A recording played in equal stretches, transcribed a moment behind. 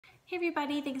Hey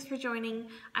everybody, thanks for joining.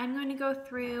 I'm going to go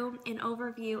through an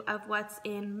overview of what's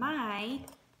in my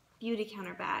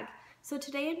Beautycounter bag. So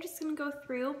today I'm just going to go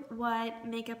through what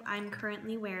makeup I'm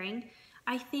currently wearing.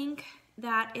 I think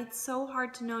that it's so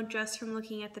hard to know just from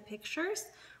looking at the pictures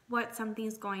what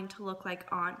something's going to look like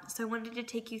on. So I wanted to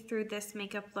take you through this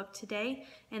makeup look today,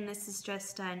 and this is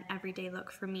just an everyday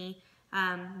look for me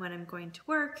when I'm going to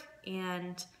work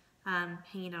and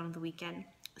hanging out on the weekend.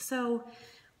 So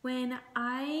when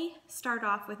I start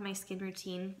off with my skin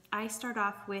routine, I start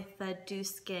off with the Dew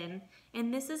Skin,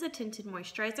 and this is a tinted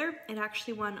moisturizer. It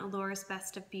actually won Allure's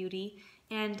Best of Beauty,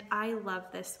 and I love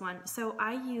this one. So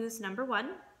I use number 1,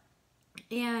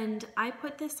 and I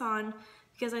put this on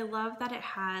because I love that it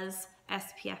has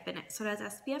SPF in it. So it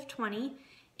has SPF 20,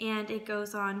 and it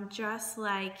goes on just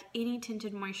like any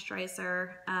tinted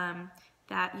moisturizer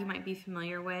that you might be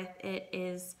familiar with. It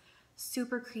is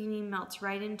super creamy, melts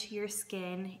right into your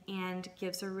skin, and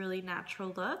gives a really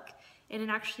natural look. And it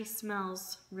actually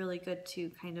smells really good too,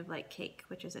 kind of like cake,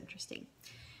 which is interesting.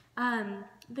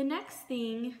 The next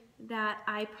thing that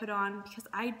I put on, because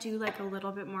I do like a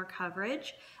little bit more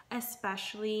coverage,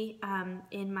 especially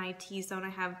in my T-zone, I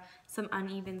have some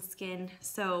uneven skin,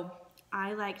 so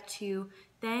I like to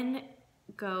then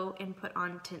go and put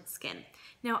on Tint Skin.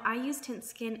 Now I use Tint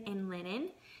Skin in linen,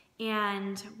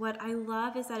 and what I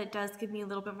love is that it does give me a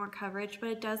little bit more coverage,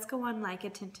 but it does go on like a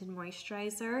tinted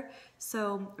moisturizer,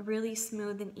 so really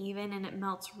smooth and even, and it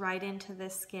melts right into the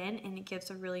skin, and it gives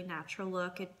a really natural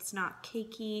look. It's not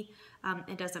cakey,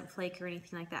 it doesn't flake or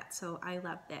anything like that, so I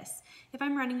love this. If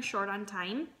I'm running short on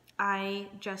time, I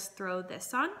just throw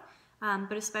this on,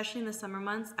 but especially in the summer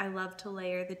months, I love to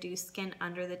layer the Dew Skin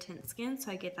under the Tint Skin,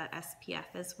 so I get that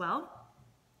SPF as well.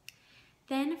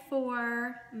 Then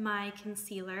for my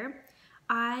concealer,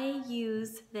 I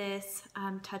use this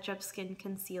Touch Up Skin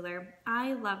Concealer.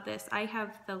 I love this. I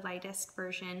have the lightest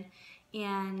version,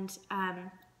 and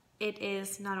it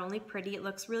is not only pretty, it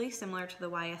looks really similar to the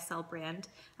YSL brand,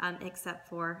 except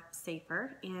for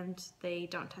safer, and they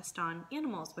don't test on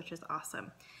animals, which is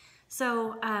awesome.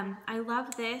 So I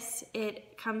love this.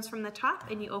 It comes from the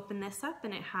top, and you open this up,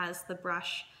 and it has the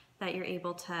brush that you're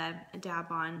able to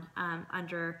dab on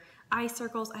under eye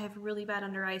circles. I have really bad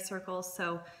under eye circles,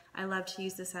 so I love to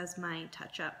use this as my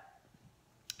touch-up.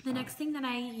 The next thing that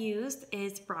I use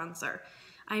is bronzer.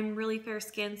 I'm really fair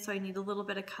skinned, so I need a little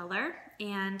bit of color,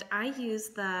 and I use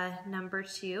the number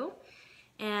 2,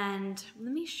 and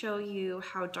let me show you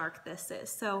how dark this is.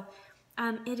 So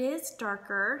it is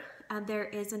darker. There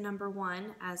is a number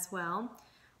 1 as well.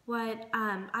 What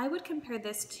I would compare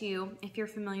this to, if you're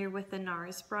familiar with the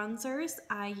NARS bronzers,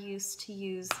 I used to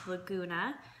use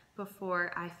Laguna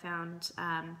before I found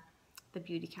the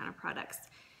Beautycounter products.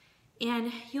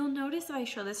 And you'll notice if I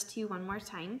show this to you one more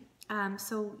time,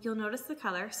 so you'll notice the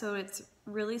color, so it's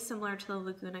really similar to the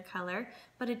Laguna color,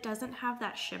 but it doesn't have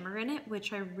that shimmer in it,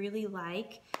 which I really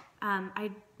like.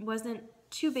 I wasn't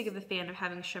too big of a fan of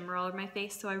having shimmer all over my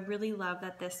face, so I really love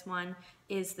that this one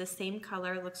is the same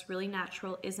color, looks really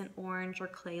natural, isn't orange or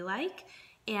clay-like,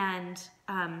 and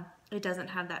it doesn't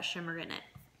have that shimmer in it.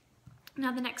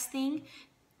 Now the next thing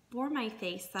for my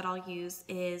face that I'll use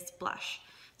is blush.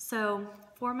 So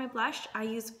for my blush, I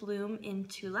use Bloom in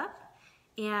Tulip,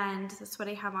 and that's what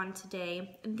I have on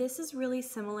today. And this is really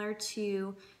similar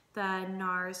to the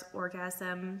NARS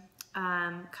Orgasm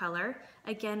color.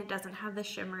 Again, it doesn't have the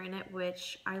shimmer in it,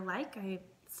 which I like.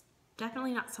 It's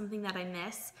definitely not something that I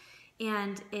miss,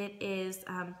 and it is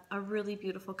a really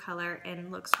beautiful color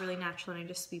and looks really natural, and I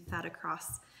just sweep that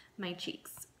across my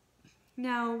cheeks.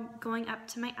 Now going up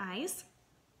to my eyes,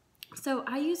 so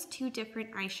I use 2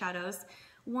 different eyeshadows.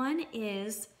 One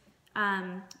is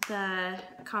the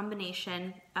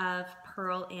combination of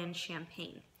Pearl and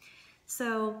Champagne.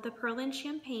 So the Pearl and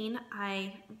Champagne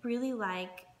I really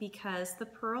like because the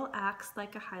Pearl acts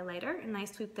like a highlighter, and I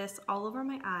sweep this all over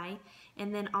my eye,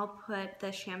 and then I'll put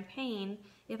the Champagne,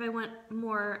 if I want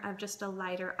more of just a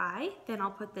lighter eye, then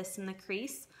I'll put this in the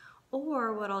crease,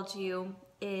 or what I'll do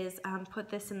is put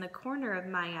this in the corner of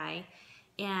my eye,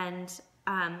 and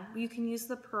you can use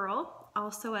the Pearl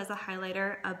also as a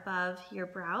highlighter above your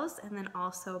brows, and then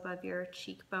also above your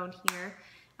cheekbone here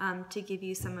to give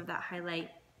you some of that highlight.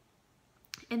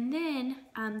 And then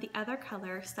the other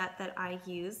color set that I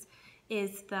use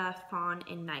is the Fawn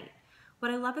in Night.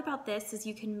 What I love about this is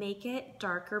you can make it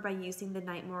darker by using the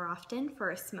Night more often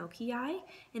for a smoky eye,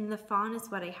 and the Fawn is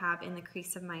what I have in the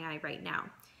crease of my eye right now.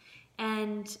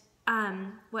 And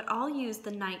what I'll use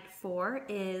the Night for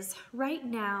is, right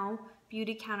now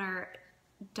Beautycounter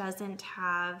doesn't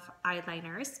have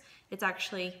eyeliners. It's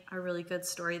actually a really good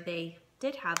story. They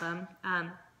did have them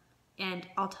and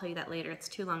I'll tell you that later, it's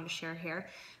too long to share here.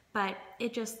 But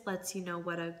it just lets you know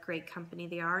what a great company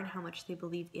they are and how much they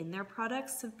believe in their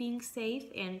products, of being safe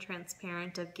and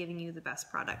transparent, of giving you the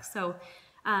best products. So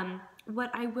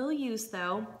what I will use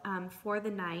though for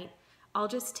the night, I'll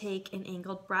just take an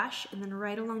angled brush and then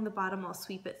right along the bottom I'll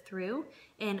sweep it through,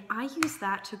 and I use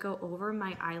that to go over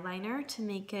my eyeliner to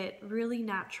make it really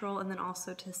natural and then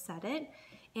also to set it.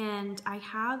 And I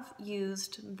have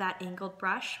used that angled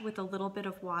brush with a little bit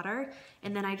of water,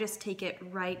 and then I just take it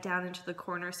right down into the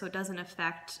corner so it doesn't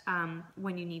affect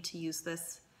when you need to use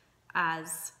this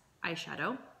as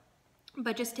eyeshadow.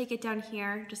 But just take it down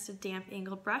here, just a damp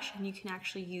angled brush, and you can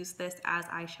actually use this as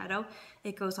eyeshadow.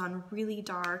 It goes on really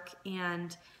dark,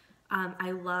 and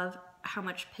I love how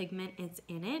much pigment is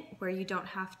in it, where you don't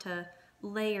have to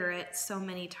layer it so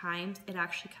many times. It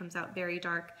actually comes out very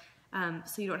dark,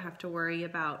 so you don't have to worry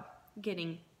about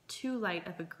getting too light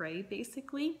of a gray,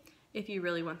 basically, if you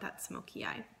really want that smoky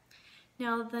eye.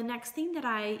 Now, the next thing that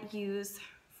I use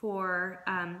for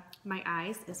my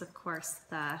eyes is, of course,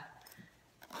 the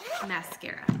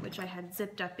mascara, which I had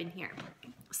zipped up in here.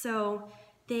 So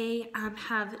they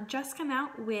have just come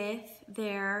out with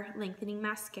their lengthening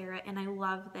mascara, and I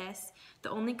love this. The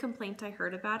only complaint I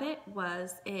heard about it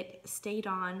was it stayed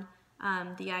on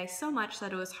the eye so much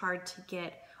that it was hard to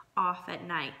get off at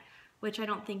night, which I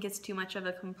don't think is too much of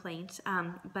a complaint,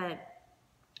 but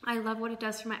I love what it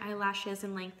does for my eyelashes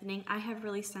and lengthening. I have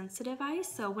really sensitive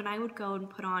eyes, so when I would go and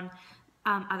put on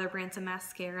other brands of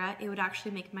mascara, it would actually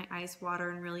make my eyes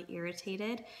water and really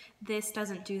irritated. This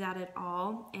doesn't do that at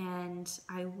all, and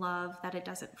I love that it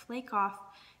doesn't flake off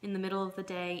in the middle of the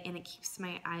day, and it keeps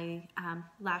my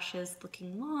eyelashes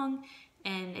looking long,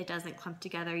 and it doesn't clump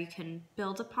together. You can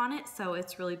build upon it, so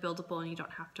it's really buildable, and you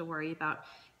don't have to worry about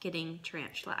getting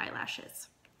tarantula eyelashes.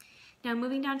 Now,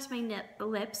 moving down to my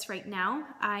lips right now,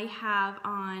 I have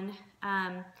on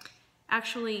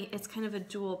actually, it's kind of a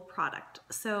dual product.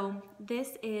 So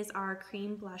this is our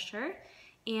cream blusher,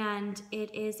 and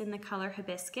it is in the color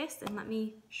Hibiscus, and let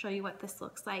me show you what this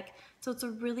looks like. So it's a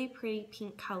really pretty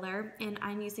pink color, and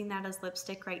I'm using that as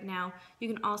lipstick right now. You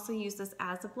can also use this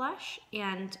as a blush,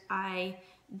 and I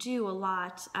do a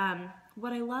lot.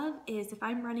 What I love is if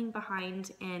I'm running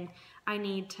behind and I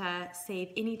need to save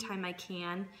any time I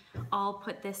can, I'll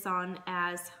put this on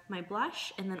as my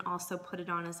blush and then also put it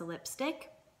on as a lipstick.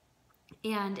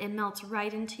 And it melts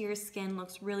right into your skin,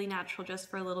 looks really natural just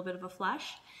for a little bit of a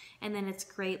flush. And then it's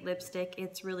great lipstick.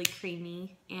 It's really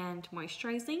creamy and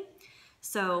moisturizing.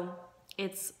 So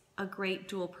it's a great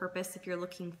dual purpose if you're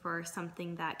looking for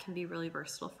something that can be really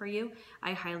versatile for you.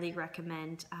 I highly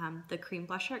recommend the cream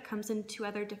blusher. It comes in 2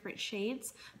 other different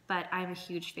shades, but I'm a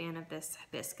huge fan of this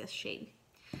Hibiscus shade.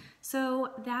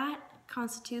 So that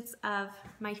constitutes of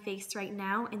my face right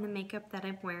now in the makeup that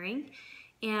I'm wearing.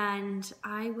 And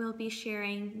I will be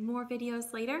sharing more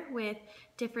videos later with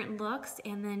different looks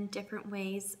and then different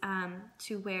ways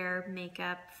to wear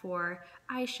makeup for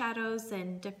eyeshadows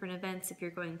and different events if you're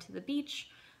going to the beach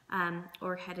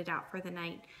or headed out for the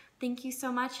night. Thank you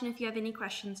so much, and if you have any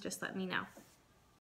questions, just let me know.